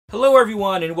Hello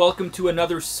everyone and welcome to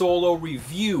another solo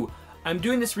review. I'm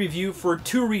doing this review for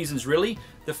two reasons really.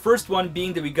 The first one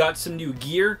being that we got some new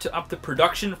gear to up the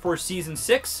production for Season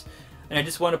 6. And I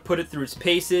just want to put it through its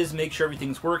paces, make sure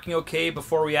everything's working okay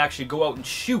before we actually go out and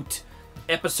shoot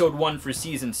Episode 1 for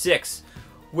Season 6.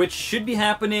 Which should be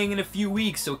happening in a few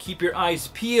weeks, so keep your eyes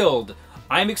peeled.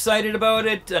 I'm excited about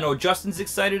it, I know Justin's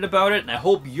excited about it, and I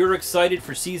hope you're excited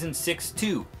for Season 6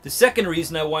 too. The second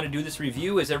reason I want to do this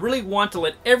review is I really want to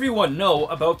let everyone know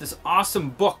about this awesome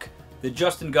book that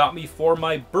Justin got me for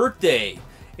my birthday.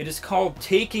 It is called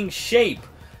Taking Shape,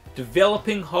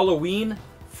 Developing Halloween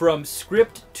from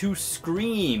Script to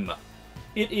Scream.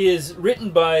 It is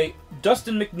written by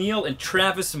Dustin McNeill and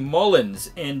Travis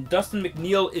Mullins, and Dustin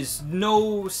McNeill is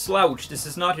no slouch. This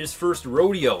is not his first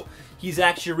rodeo. He's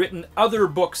actually written other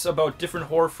books about different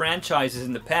horror franchises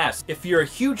in the past. If you're a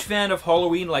huge fan of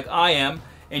Halloween like I am,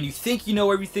 and you think you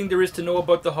know everything there is to know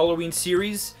about the Halloween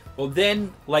series, well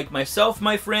then, like myself,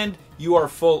 my friend, you are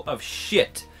full of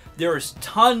shit. There is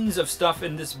tons of stuff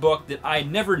in this book that I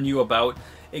never knew about.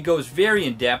 It goes very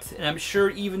in depth, and I'm sure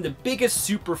even the biggest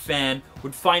super fan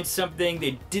would find something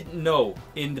they didn't know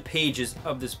in the pages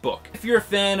of this book. If you're a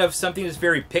fan of something that's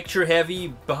very picture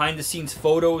heavy, behind the scenes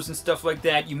photos and stuff like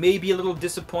that, you may be a little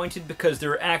disappointed because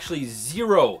there are actually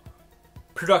zero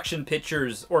production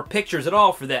pictures, or pictures at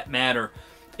all for that matter,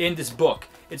 in this book.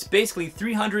 It's basically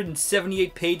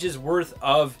 378 pages worth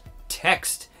of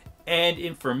text and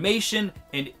information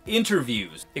and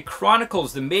interviews. It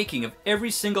chronicles the making of every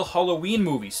single Halloween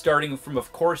movie, starting from,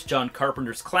 of course, John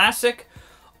Carpenter's classic,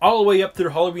 all the way up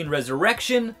through Halloween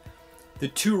Resurrection, the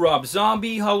two Rob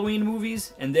Zombie Halloween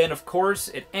movies, and then, of course,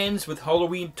 it ends with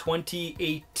Halloween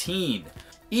 2018.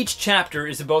 Each chapter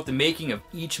is about the making of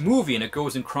each movie, and it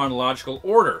goes in chronological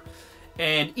order.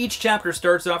 And each chapter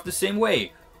starts off the same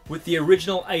way, with the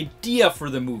original idea for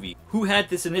the movie. Who had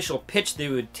this initial pitch they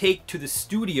would take to the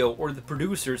studio or the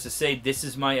producers to say, this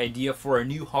is my idea for a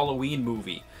new Halloween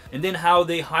movie. And then how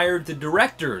they hired the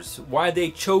directors, why they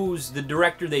chose the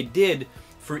director they did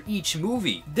for each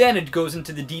movie. Then it goes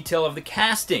into the detail of the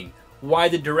casting, why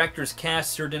the directors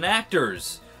cast certain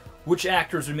actors, which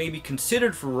actors were maybe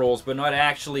considered for roles but not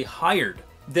actually hired.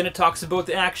 Then it talks about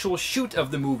the actual shoot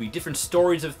of the movie, different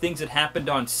stories of things that happened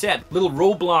on set, little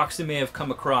roadblocks they may have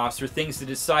come across, or things that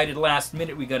decided last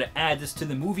minute we gotta add this to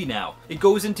the movie now. It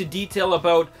goes into detail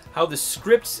about how the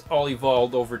scripts all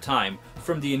evolved over time,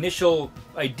 from the initial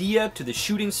idea to the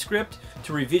shooting script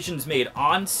to revisions made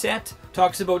on set.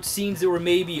 Talks about scenes that were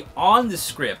maybe on the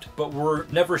script but were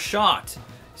never shot,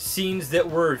 scenes that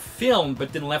were filmed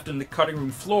but then left on the cutting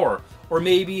room floor, or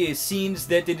maybe scenes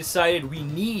that they decided we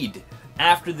need.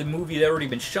 After the movie had already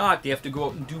been shot, they have to go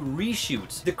out and do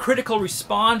reshoots. The critical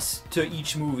response to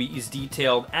each movie is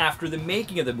detailed after the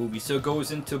making of the movie, so it goes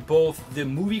into both the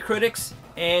movie critics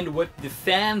and what the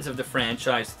fans of the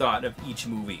franchise thought of each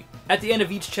movie. At the end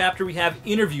of each chapter, we have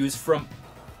interviews from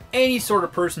any sort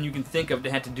of person you can think of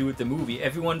that had to do with the movie.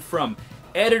 Everyone from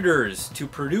editors to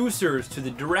producers to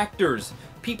the directors,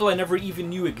 people I never even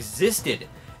knew existed.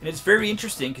 And it's very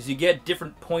interesting because you get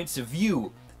different points of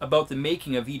view about the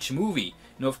making of each movie.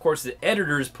 You know, of course, the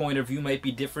editor's point of view might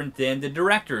be different than the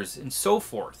director's, and so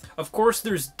forth. Of course,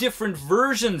 there's different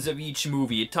versions of each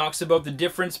movie. It talks about the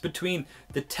difference between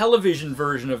the television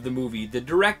version of the movie, the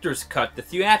director's cut, the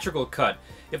theatrical cut,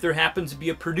 if there happens to be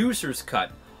a producer's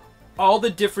cut. All the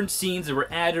different scenes that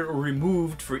were added or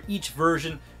removed for each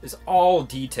version is all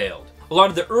detailed. A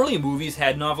lot of the early movies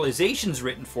had novelizations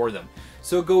written for them,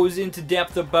 so it goes into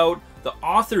depth about the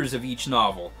authors of each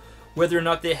novel, whether or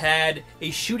not they had a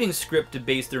shooting script to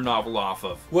base their novel off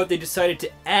of, what they decided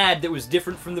to add that was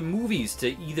different from the movies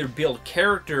to either build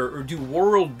character or do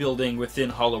world building within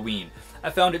Halloween. I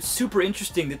found it super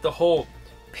interesting that the whole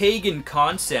pagan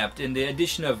concept and the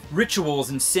addition of rituals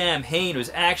and Samhain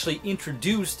was actually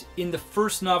introduced in the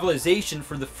first novelization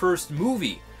for the first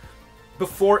movie,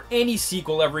 before any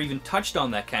sequel ever even touched on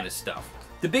that kind of stuff.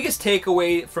 The biggest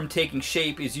takeaway from Taking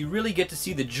Shape is you really get to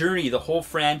see the journey the whole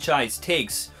franchise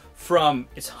takes from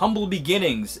its humble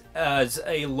beginnings as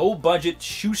a low-budget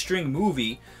shoestring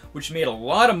movie, which made a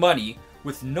lot of money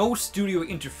with no studio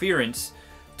interference,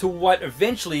 to what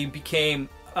eventually became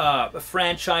a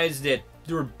franchise that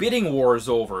there were bidding wars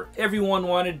over. Everyone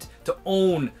wanted to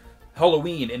own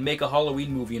Halloween and make a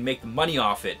Halloween movie and make the money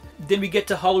off it. Then we get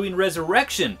to Halloween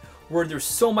Resurrection, where there's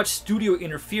so much studio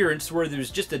interference, where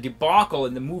there's just a debacle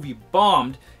and the movie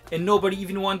bombed and nobody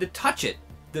even wanted to touch it.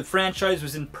 the franchise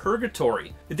was in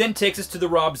purgatory. It then takes us to the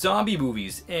Rob Zombie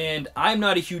movies, and I'm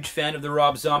not a huge fan of the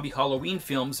Rob Zombie Halloween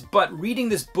films, but reading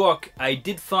this book, I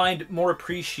did find more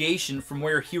appreciation from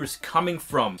where he was coming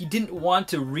from. He didn't want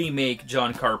to remake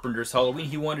John Carpenter's Halloween,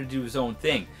 he wanted to do his own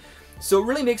thing. So it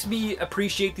really makes me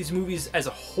appreciate these movies as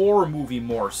a horror movie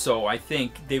more so. I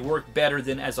think they work better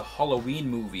than as a Halloween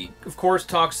movie. Of course,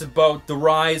 talks about the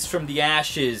rise from the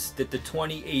ashes that the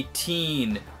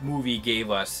 2018 movie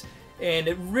gave us. And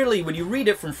it really, when you read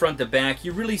it from front to back,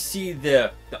 you really see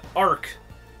the arc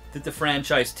that the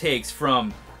franchise takes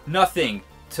from nothing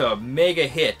to mega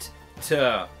hit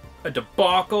to a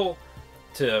debacle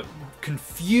to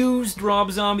confused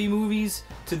Rob Zombie movies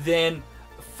to then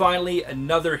finally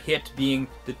another hit being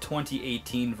the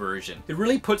 2018 version. It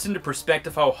really puts into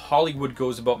perspective how Hollywood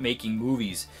goes about making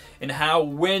movies and how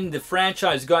when the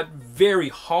franchise got very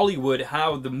Hollywood,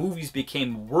 how the movies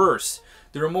became worse.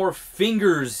 There are more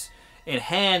fingers and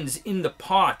hands in the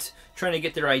pot trying to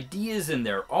get their ideas in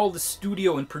there. All the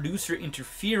studio and producer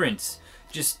interference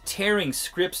just tearing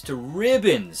scripts to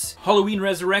ribbons. Halloween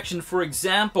Resurrection, for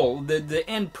example, the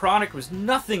end product was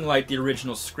nothing like the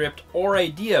original script or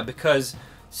idea because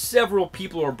several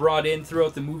people are brought in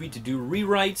throughout the movie to do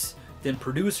rewrites. Then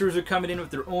producers are coming in with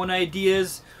their own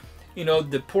ideas. You know,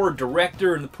 the poor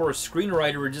director and the poor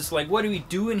screenwriter were just like, what are we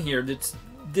doing here?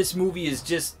 This movie is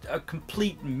just a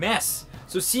complete mess.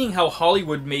 So seeing how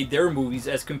Hollywood made their movies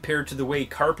as compared to the way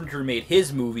Carpenter made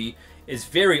his movie is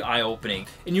very eye-opening.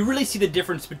 And you really see the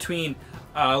difference between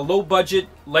a low-budget,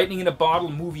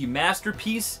 lightning-in-a-bottle movie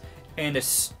masterpiece and a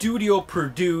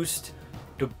studio-produced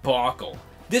debacle.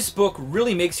 This book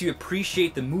really makes you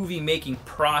appreciate the movie-making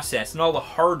process and all the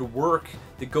hard work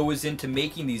that goes into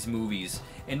making these movies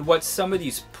and what some of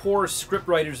these poor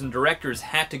scriptwriters and directors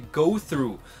had to go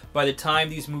through by the time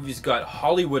these movies got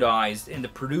Hollywoodized and the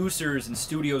producers and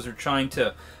studios are trying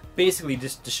to basically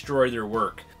just destroy their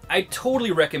work. I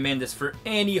totally recommend this for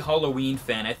any Halloween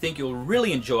fan. I think you'll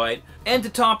really enjoy it. And to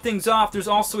top things off, there's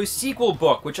also a sequel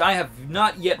book, which I have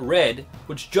not yet read,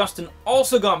 which Justin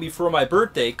also got me for my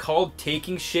birthday, called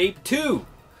Taking Shape 2.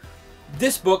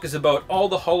 This book is about all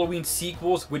the Halloween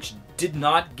sequels which did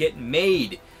not get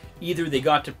made. Either they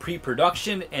got to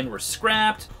pre-production and were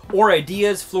scrapped, or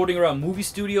ideas floating around movie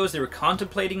studios they were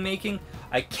contemplating making.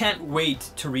 I can't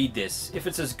wait to read this. If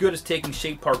it's as good as Taking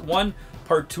Shape Part 1,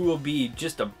 Part 2 will be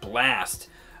just a blast.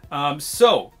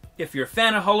 So, if you're a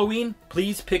fan of Halloween,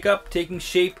 please pick up Taking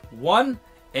Shape 1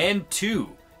 and 2.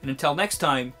 And until next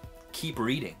time, keep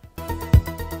reading.